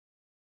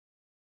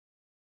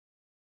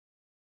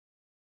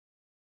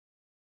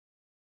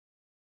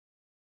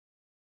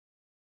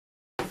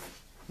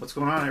What's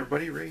going on,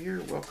 everybody? Right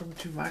here. Welcome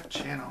to my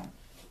channel.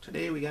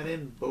 Today we got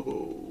in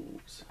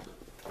Bobos.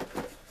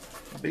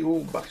 A big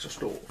old box of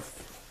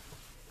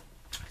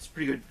stuff. It's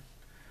pretty good.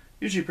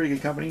 Usually a pretty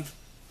good company.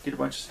 Get a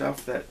bunch of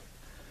stuff that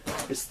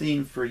is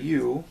themed for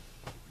you.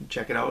 You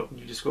check it out and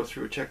you just go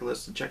through a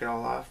checklist and check it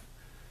all off.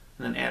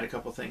 And then add a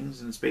couple things.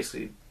 And it's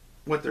basically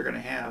what they're going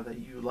to have that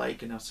you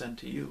like and they'll send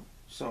to you.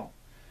 So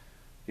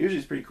usually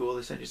it's pretty cool.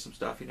 They send you some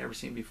stuff you've never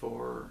seen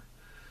before. Or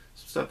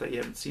some stuff that you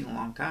haven't seen in a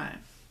long time.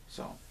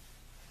 So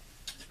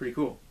it's pretty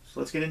cool. So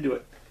let's get into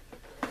it.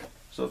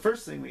 So the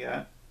first thing we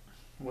got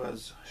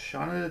was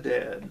Shaun of the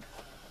Dead.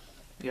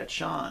 We got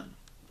Shaun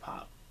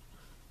Pop.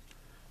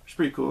 It's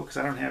pretty cool because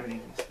I don't have any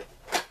of these.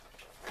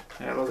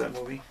 And I love that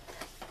movie.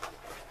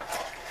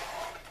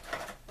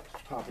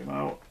 Pop him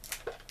out.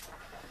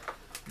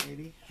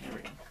 Maybe. There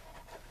we go.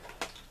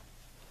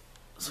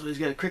 So he's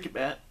got a cricket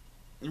bat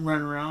and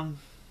running around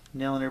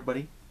nailing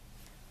everybody.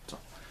 So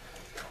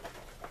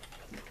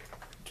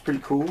it's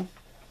pretty cool.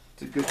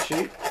 It's a good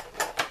shape.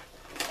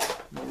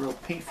 No real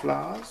paint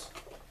flaws.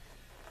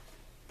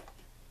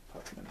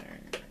 Pop them in there.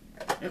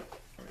 Yep. There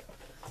we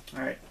go.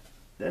 Alright.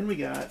 Then we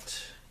got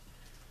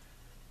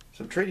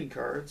some trading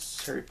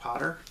cards. Harry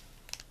Potter.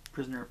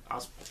 Prisoner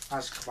of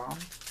Azkaban.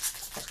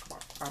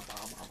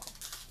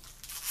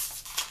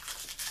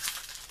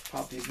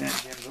 Pop these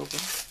man-jams open.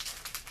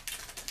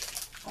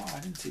 Oh, I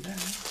didn't see that.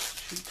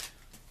 Shoot.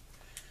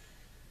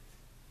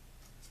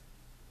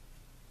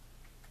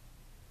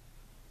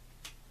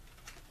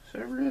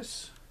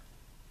 Cerberus.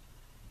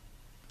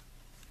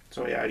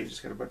 So yeah, you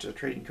just got a bunch of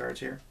trading cards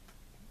here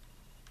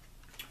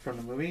from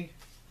the movie.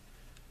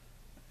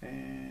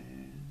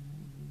 And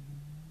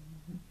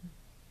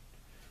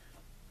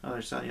oh,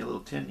 they're selling you a little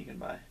tin you can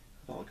buy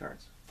with all the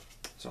cards.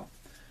 So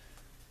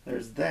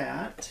there's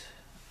that.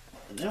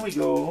 And then we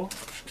go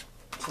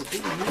to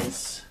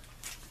these.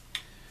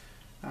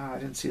 I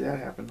didn't see that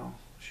happen though.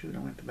 Shoot, I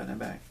went to bend it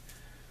back.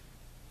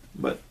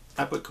 But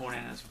I put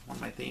Conan as one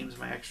of my themes,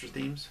 my extra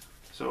themes.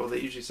 So they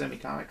usually send me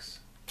comics.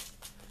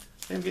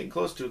 I'm getting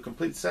close to a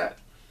complete set.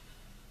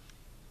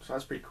 So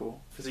that's pretty cool.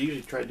 Because they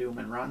usually try to do them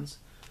in runs.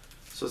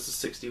 So this is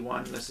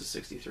 61, this is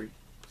 63.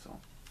 So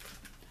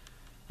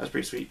that's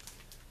pretty sweet.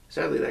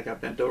 Sadly that got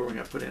bent over and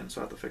got put in,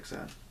 so I have to fix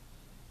that.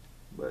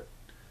 But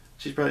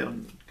she's probably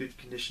in good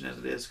condition as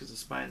it is because the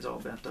spine's all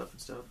bent up and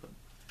stuff. But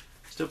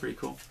still pretty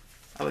cool.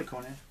 I like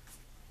Conan.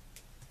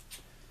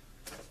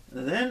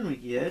 And then we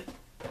get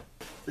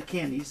the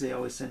candies they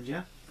always send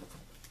you.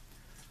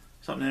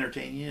 Something to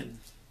entertain you and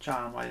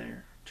chow on while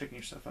you're checking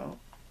your stuff out.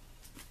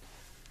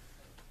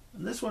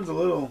 And this one's a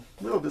little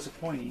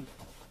disappointing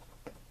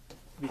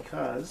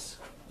because,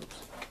 oops,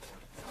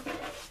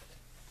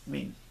 I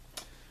mean,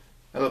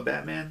 I love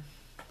Batman,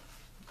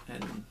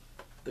 and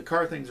the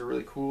car things are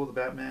really cool, the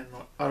Batman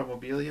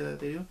automobilia that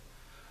they do.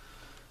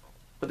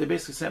 But they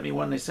basically sent me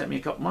one they sent me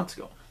a couple months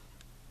ago.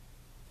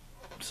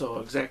 So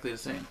exactly the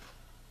same.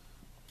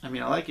 I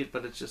mean, I like it,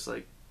 but it's just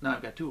like, now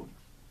I've got two of them.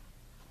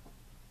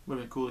 Would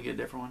have been cool to get a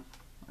different one.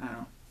 I don't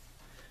know.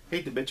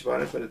 Hate to bitch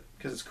about it, but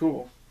because it's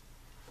cool.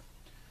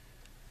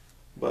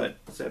 But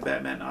it's that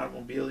Batman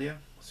automobilia.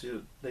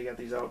 So they got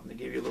these out and they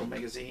give you a little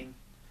magazine.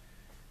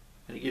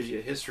 And it gives you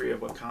a history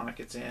of what comic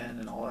it's in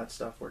and all that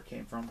stuff, where it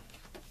came from.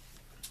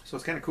 So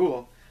it's kind of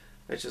cool.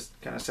 It's just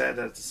kind of sad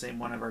that it's the same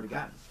one I've already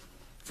gotten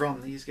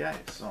from these guys.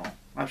 So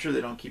I'm sure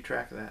they don't keep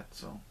track of that.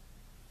 So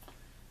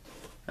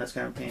that's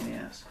kind of a pain in the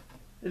ass.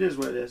 It is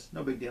what it is.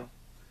 No big deal.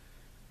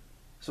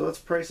 So let's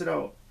price it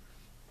out.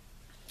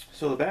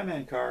 So the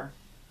Batman car,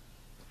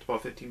 it's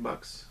about 15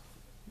 bucks,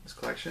 this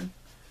collection.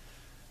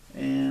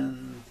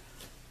 And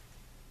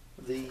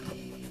the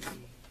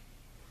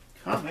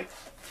comic,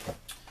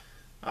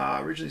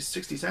 originally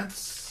 60 cents.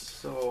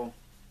 So,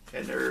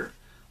 and they're,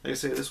 like I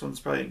say, this one's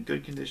probably in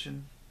good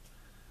condition.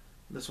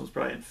 This one's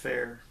probably in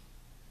fair.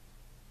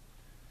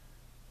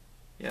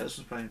 Yeah, this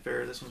one's probably in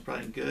fair. This one's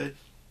probably in good.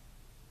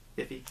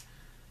 Iffy.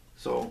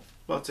 So,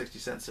 about 60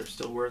 cents. They're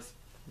still worth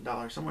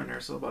 $1 somewhere in there.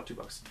 So, about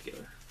 $2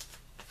 together.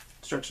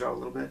 Stretch it out a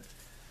little bit.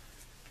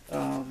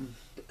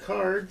 The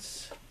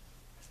cards,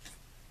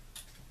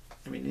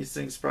 I mean, these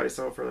things probably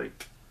sell for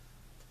like,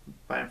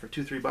 buy them for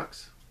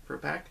 $2-3 for a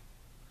pack.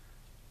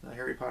 The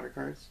Harry Potter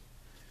cards.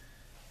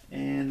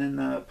 And then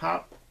the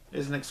pop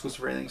isn't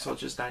exclusive or anything, so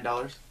it's just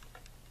 $9.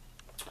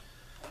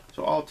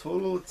 So all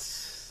total,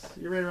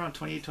 you're right around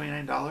 $28,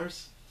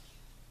 $29.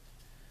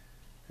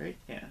 Right?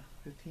 Yeah.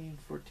 15,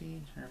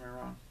 14, or am I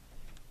wrong?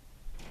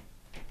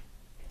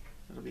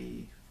 It'll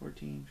be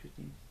 14,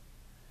 15.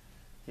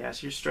 Yeah,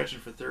 so you're stretching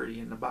for 30,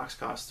 and the box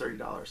costs $30.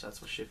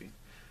 That's what's shipping.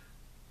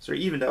 So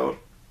they're evened out.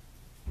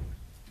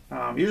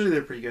 Usually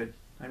they're pretty good.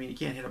 I mean, you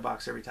can't hit a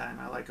box every time.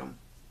 I like them.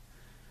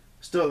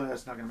 Still,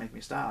 that's not going to make me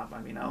stop. I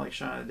mean, I like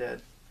Shaun of the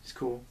Dead. He's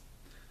cool.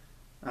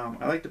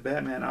 I like the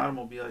Batman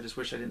automobile. I just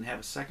wish I didn't have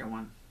a second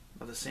one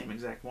of the same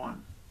exact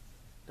one.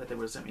 That they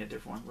would have sent me a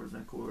different one. Would have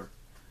been cooler.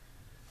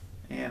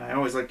 And I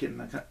always like getting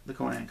the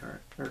Conan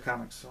card or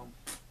comics. So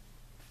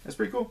that's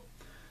pretty cool.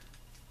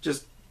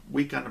 Just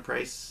weak on the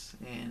price,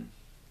 and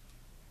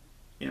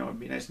you know, it'd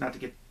be nice not to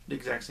get the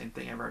exact same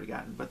thing I've already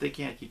gotten, but they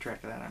can't keep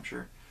track of that, I'm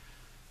sure.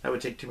 That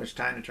would take too much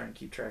time to try and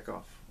keep track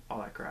of all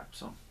that crap.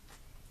 So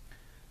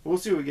we'll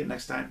see what we get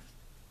next time.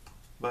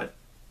 But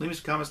leave me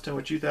some comments, tell me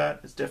what you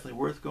thought. It's definitely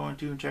worth going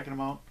to and checking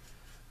them out.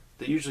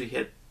 They usually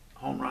hit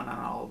home run on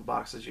all of the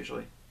boxes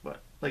usually,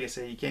 but like I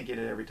say, you can't get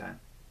it every time.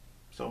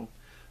 So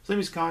leave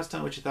me some comments, tell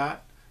me what you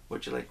thought,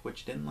 what you like, what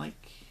you didn't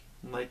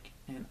like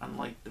and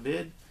unlike the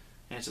vid,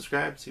 and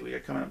subscribe. See what we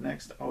got coming up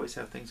next. Always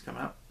have things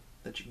coming up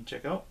that you can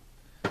check out.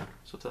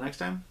 So till next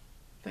time,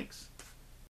 thanks.